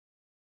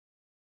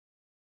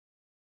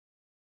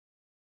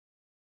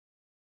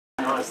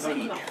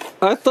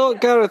I thought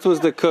Gareth was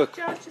the cook.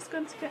 George is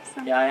going to get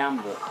some. Yeah, I am,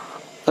 but...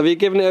 Have you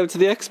given it over to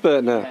the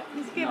expert now?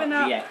 He's given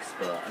up. The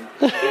expert.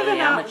 I'm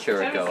the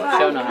amateur ago. I've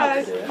shown her how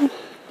to do it.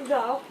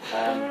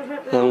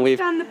 And we've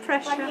Stand the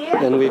pressure.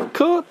 and we've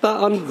caught that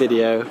on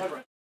video.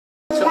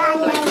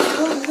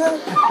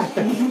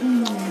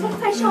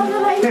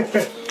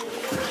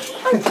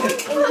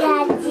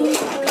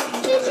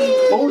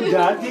 Oh,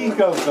 Daddy,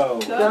 go go.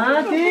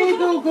 Daddy,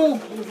 go go.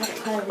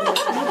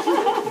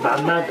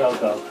 Mama, go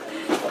go.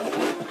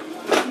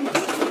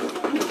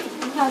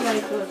 Hello,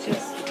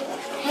 gorgeous.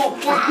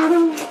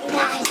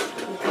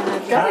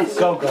 Gareth,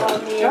 go go.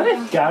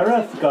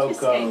 Gareth, go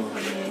go.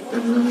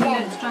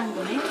 Don't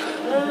strangle me.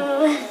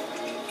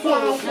 Go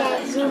go.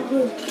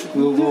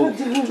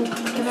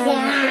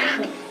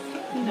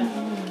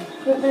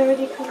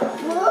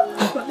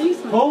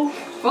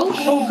 Oh,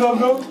 go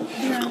go.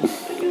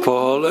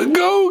 Paul,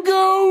 go go!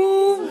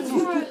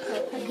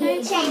 Okay,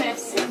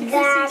 promise.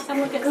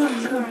 Someone gets some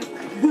tomorrow.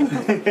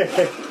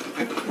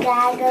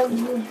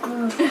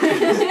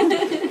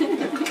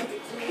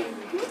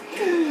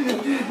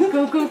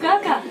 Go go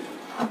gaga.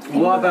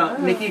 What about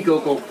Mickey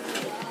Gogo?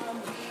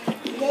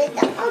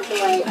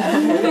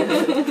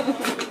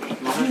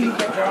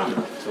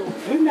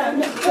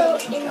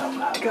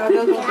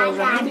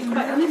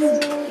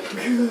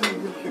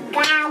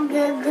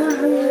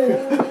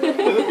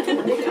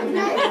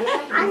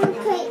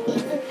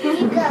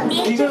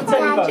 You don't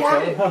take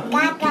about it.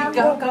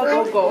 Go.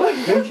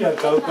 Grisha,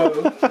 go go.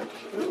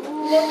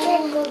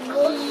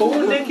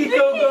 Oh, Nicky,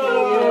 go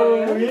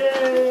go.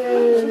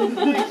 Yay!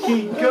 Nicky,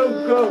 go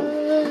go.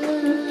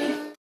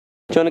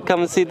 Do you want to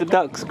come and see the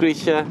ducks,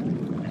 Grisha?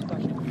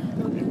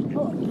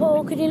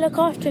 Paul, could you look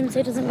after him so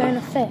he doesn't go in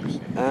a fish?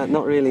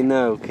 Not really,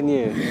 no. Can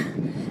you?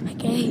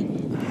 Okay.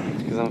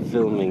 Because I'm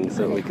filming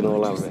so we can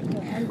all have it.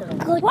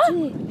 Good.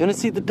 You want to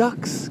see the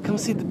ducks? Come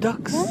see the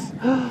ducks.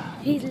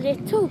 He's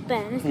little,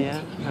 Ben, isn't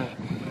Yeah.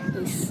 he?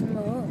 He's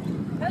small.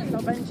 Hello,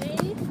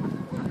 Benji.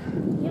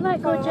 You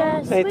like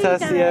gorgeous? Hey,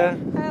 Tassia.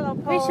 Hello,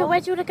 Paul. Grisha, where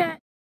do you want to go?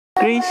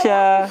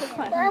 Grisha.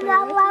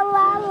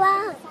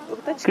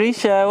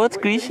 Grisha, what's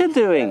Grisha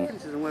doing?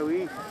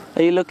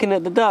 Are you looking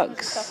at the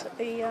ducks?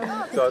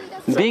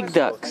 Big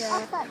ducks.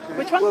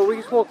 Which one? Well, we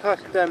just walk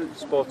past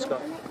Sports Car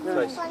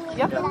place.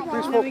 Yeah. We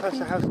just walk past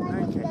the house and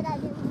pancake.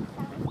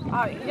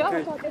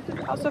 Yeah.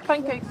 Also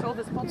pancakes, all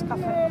the sports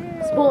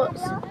cafe.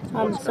 Sports.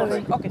 I'm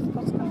sorry. Okay,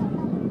 sports cafe.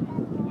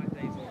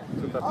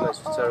 That place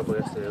was terrible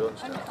yesterday at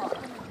lunchtime.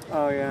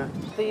 Oh yeah.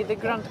 The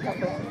Grand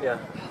Cafe. Yeah.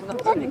 I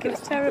think it was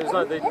It terrible. was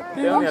like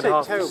they only had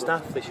half the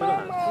staff they should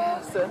have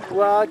had. Yes.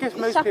 Well, I guess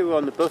most people were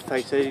on the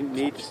buffet, so they didn't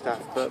need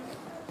staff, but...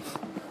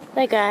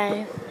 There you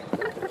go.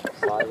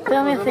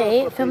 Film your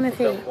feet. Film your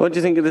feet. What do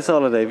you think of this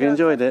holiday? Have you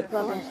enjoyed it?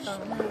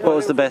 What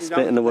was the best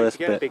bit and the worst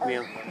bit? Big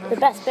meal. The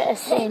best bit is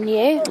seeing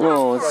you.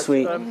 Oh, it's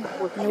sweet. And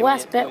the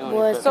worst bit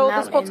was the So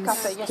the sports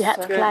mountains cafe, yes, you had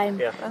to sir. climb.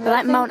 Yeah.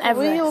 Like Mount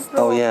Everest.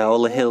 Oh yeah,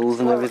 all the hills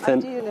and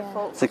everything.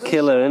 It's a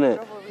killer, isn't it?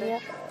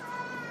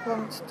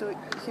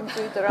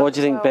 What do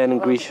you think Ben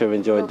and Grisha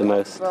enjoyed the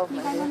most?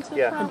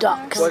 Yeah.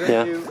 Ducks. Why don't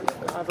Yeah. you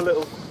have a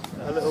little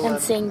And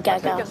seeing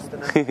Gaga.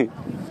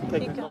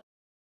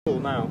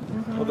 now?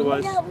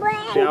 Otherwise,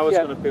 the hour's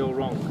going to feel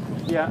wrong.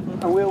 Yeah,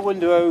 and we'll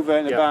wander over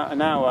in about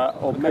an hour,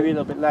 or maybe a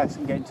little bit less,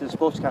 and get into the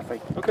sports cafe.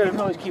 Okay. You can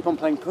always keep on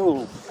playing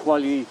pool while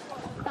you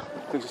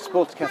go to the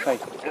sports cafe.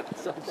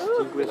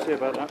 We'll see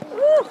about that.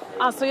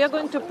 Ah, so you're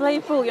going to play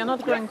pool, you're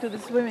not going to the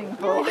swimming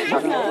pool.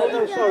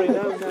 No, sorry,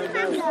 no.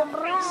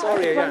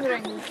 Sorry, yeah.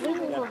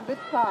 Swimming pool, bit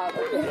far.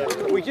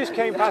 We just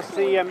came past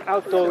the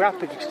outdoor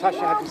rapids which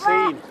Tasha hadn't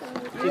seen.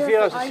 She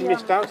realised that she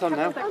missed out on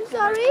now. I'm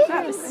sorry.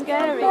 That was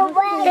scary.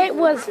 It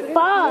was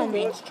fun. I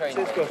think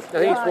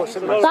it's what's the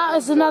That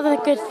was another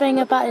good thing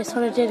about this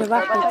holiday, the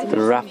rapids. The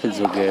rapids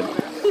were good.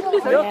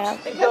 Yeah.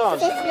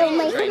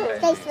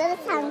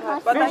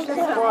 But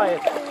that's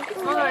quiet.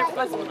 It's more very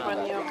pleasant when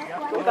you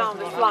go down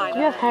this line.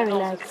 You have hairy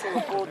legs.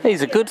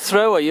 He's a good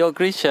thrower, you're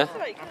Grisha.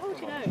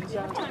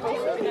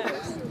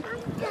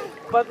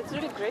 But it's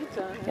really great.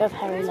 You have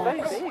hairy It's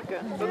very legs.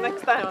 big. So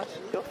next time I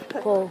should go.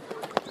 Paul.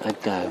 I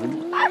don't.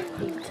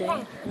 You do. No.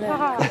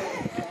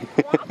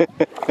 But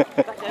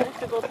I have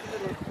to go to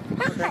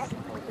the...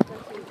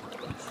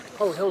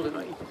 Oh, hold it,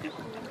 mate.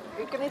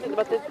 You can eat it,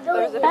 but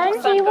there's a...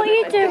 Benji, what are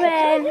you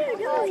doing?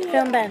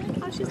 Film Ben.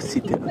 See,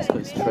 that's got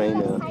his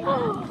trainer.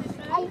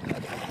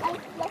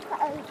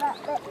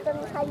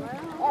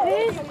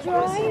 Who's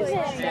driving?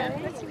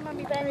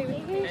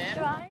 Who's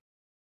driving?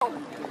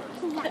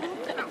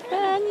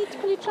 Ben, you need to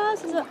pull your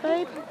trousers up,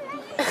 babe.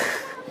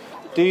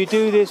 Do you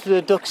do this for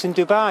the ducks in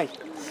Dubai?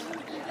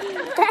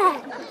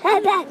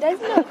 There's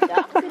no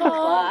ducks in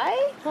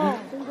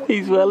Dubai.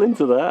 He's well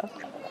into that.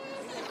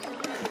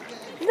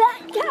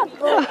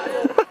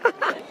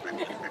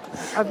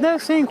 I've never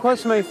seen quite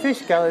so many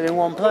fish gathered in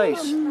one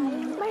place.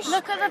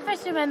 Look at the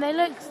fishermen. They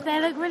look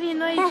really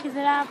annoyed because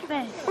they're out of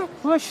fish.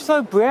 Well, she's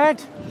so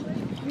bred.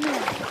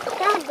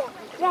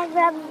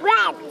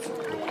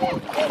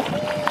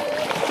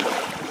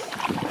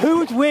 Who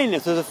would win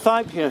if there was a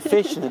fight between a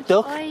fish and a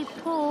duck? Oi,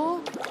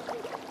 Paul.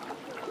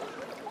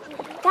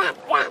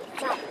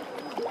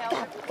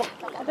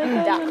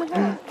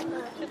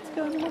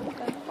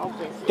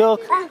 Duck.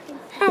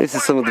 This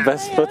is some of the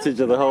best footage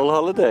of the whole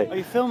holiday. Are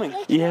you filming?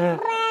 Yeah.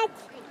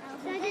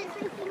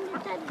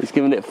 He's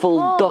giving it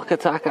full duck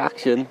attack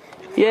action.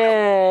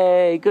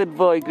 Yay! Good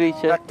boy,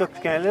 Grisha. That duck's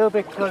getting a little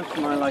bit close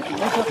to my liking.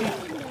 Hey,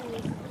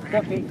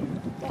 Ducky. Ducky.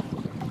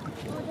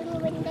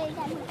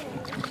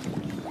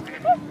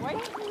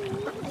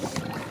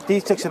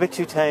 These ducks are a bit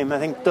too tame. I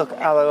think duck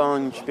à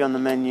l'orange should be on the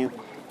menu.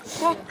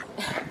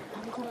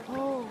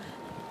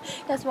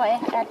 That's why I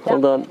had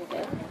Hold on.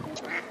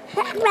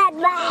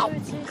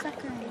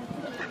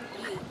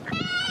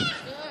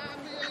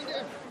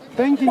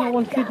 Benji not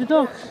want to feed the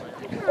dogs.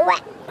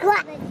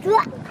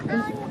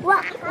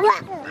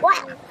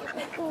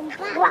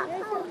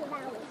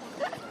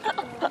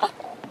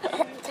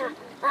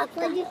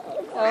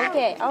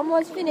 Okay,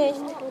 almost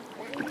finished.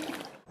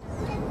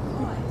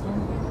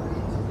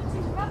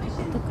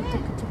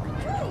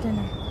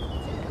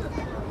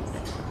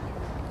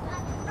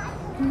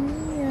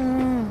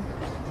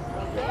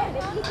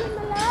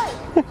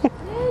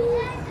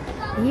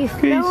 You Grisha's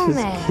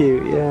filming?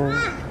 cute, yeah.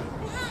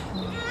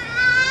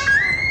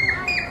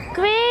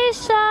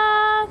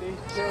 Grisha!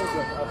 These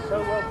children are so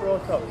well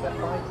brought up, they're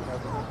fighting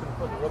over who's going to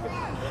put the rubbish in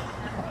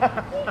there.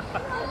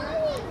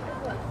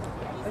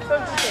 They're so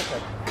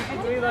stupid. I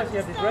didn't realise he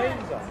had his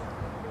reins on.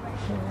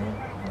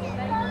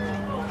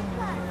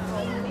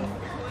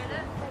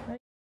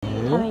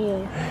 How are you?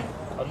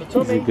 On the Is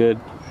tummy. he good?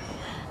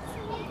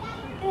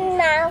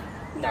 No.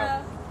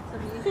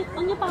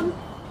 On your bum.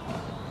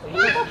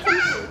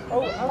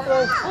 Oh, out the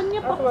way. On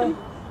your Out the way. bottom.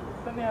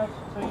 Let me out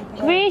so you can...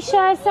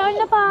 Grisha, it's on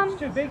the bum. It's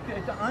too big.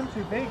 I'm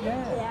too big,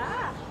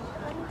 yeah.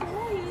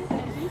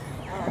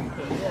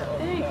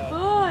 Big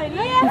boy.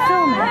 Look You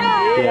filming?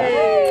 Yeah.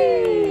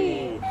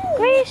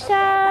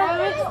 Grisha!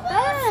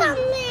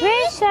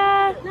 Grisha!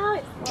 No,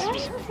 it's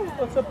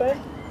What's up, Ben?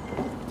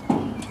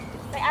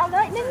 our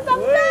lightning bum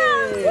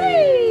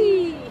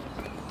Whee!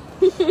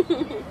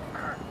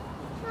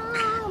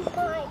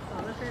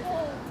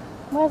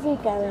 Where's he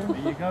going? Are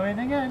you going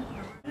again?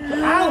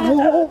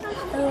 Ow!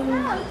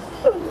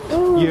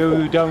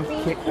 You don't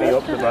kick me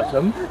up the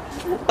bottom.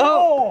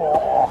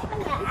 Oh!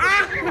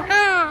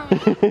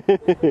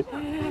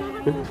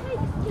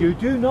 You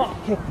do not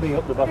kick me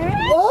up the bottom.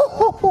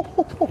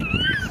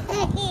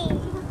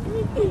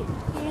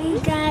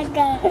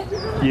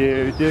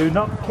 You do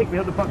not kick me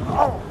up the bottom.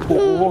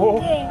 Oh!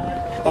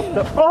 Up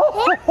the...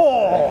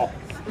 Oh!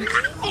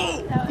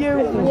 You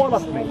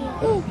wallop me.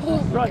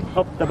 Right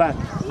up the back.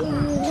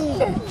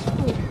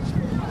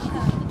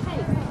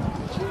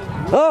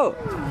 Oh!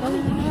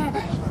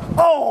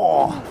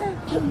 Oh!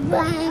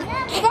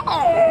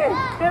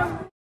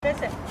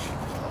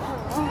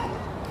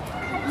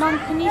 Mum,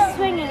 can you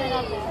swing it a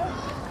little bit?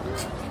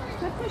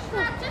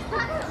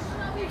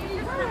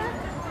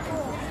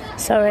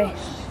 Sorry.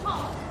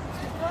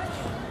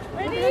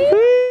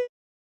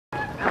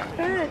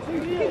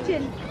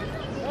 pigeon.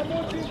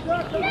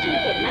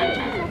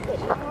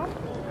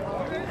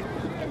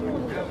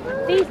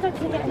 These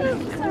dogs are getting it.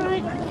 It's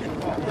alright.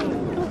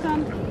 All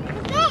gone.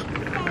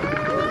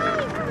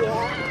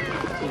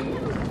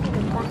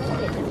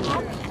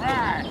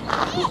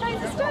 You throwing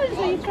the stones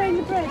or you throwing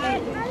the bread?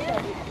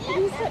 Can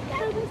you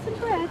throw them some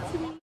bread to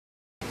me?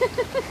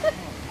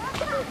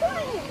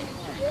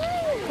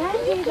 There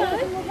you go.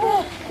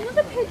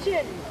 Another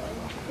pigeon.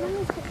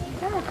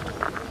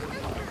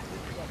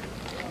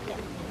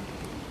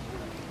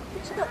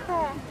 What you got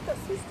there? Got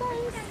some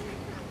stones.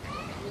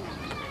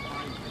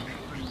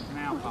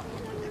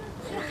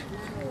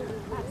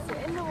 That's it,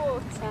 in the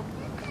water.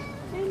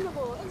 In the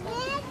water.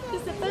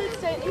 Because the birds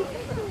don't eat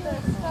the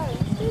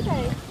stones, do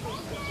they?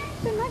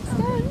 They like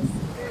stones.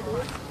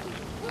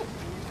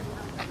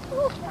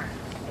 Ooh.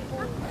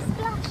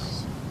 Splash.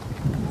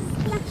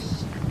 Splash.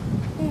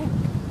 Yeah.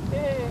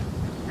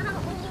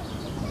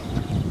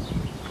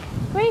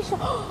 Grisha.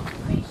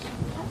 Grisha.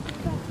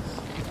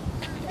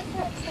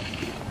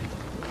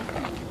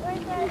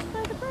 Right there, so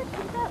the bird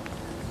comes up.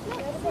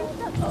 Look, the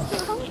ducks are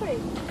still hungry.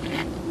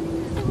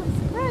 So what's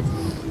the bread?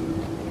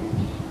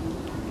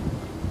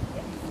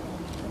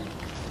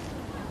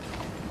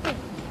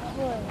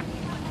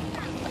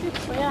 Good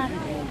boy, aren't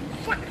you?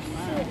 Flush.